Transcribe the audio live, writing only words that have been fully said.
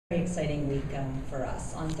Very exciting week for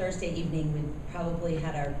us. On Thursday evening, we probably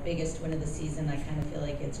had our biggest win of the season. I kind of feel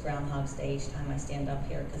like it's Groundhog's Day each time I stand up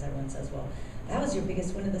here because everyone says, well, that was your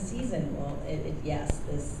biggest win of the season. Well, yes,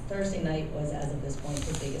 this Thursday night was, as of this point,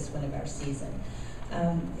 the biggest win of our season.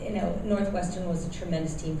 Northwestern was a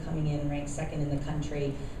tremendous team coming in, ranked second in the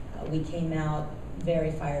country. We came out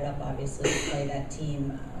very fired up, obviously, to play that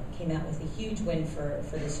team. Came out with a huge win for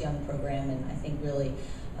this young program, and I think really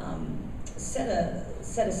set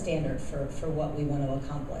a standard for what we want to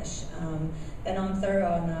accomplish. Then on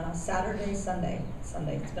Sunday,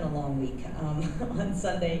 it's been a long week. On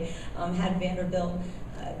Sunday, had Vanderbilt.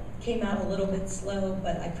 Came out a little bit slow,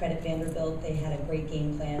 but I credit Vanderbilt. They had a great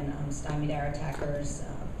game plan, stymied our attackers,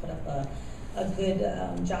 put up a good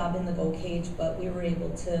job in the goal cage, but we were able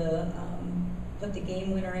to put the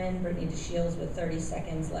game winner in, Brittany DeShields, with 30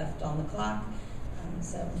 seconds left on the clock.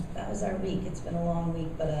 So that was our week. It's been a long week,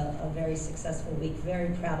 but a very successful week.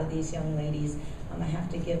 Very proud of these young ladies. I have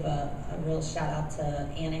to give a real shout out to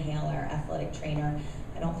Anna Hale, our athletic trainer.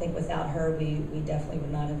 I don't think without her we definitely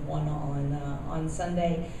would not have won on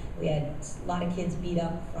Sunday. We had a lot of kids beat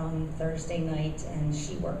up from Thursday night, and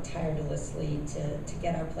she worked tirelessly to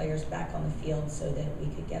get our players back on the field so that we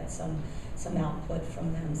could get some output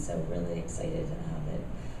from them. So really excited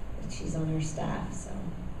that she's on our staff. So.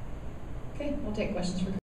 Okay, we'll take questions for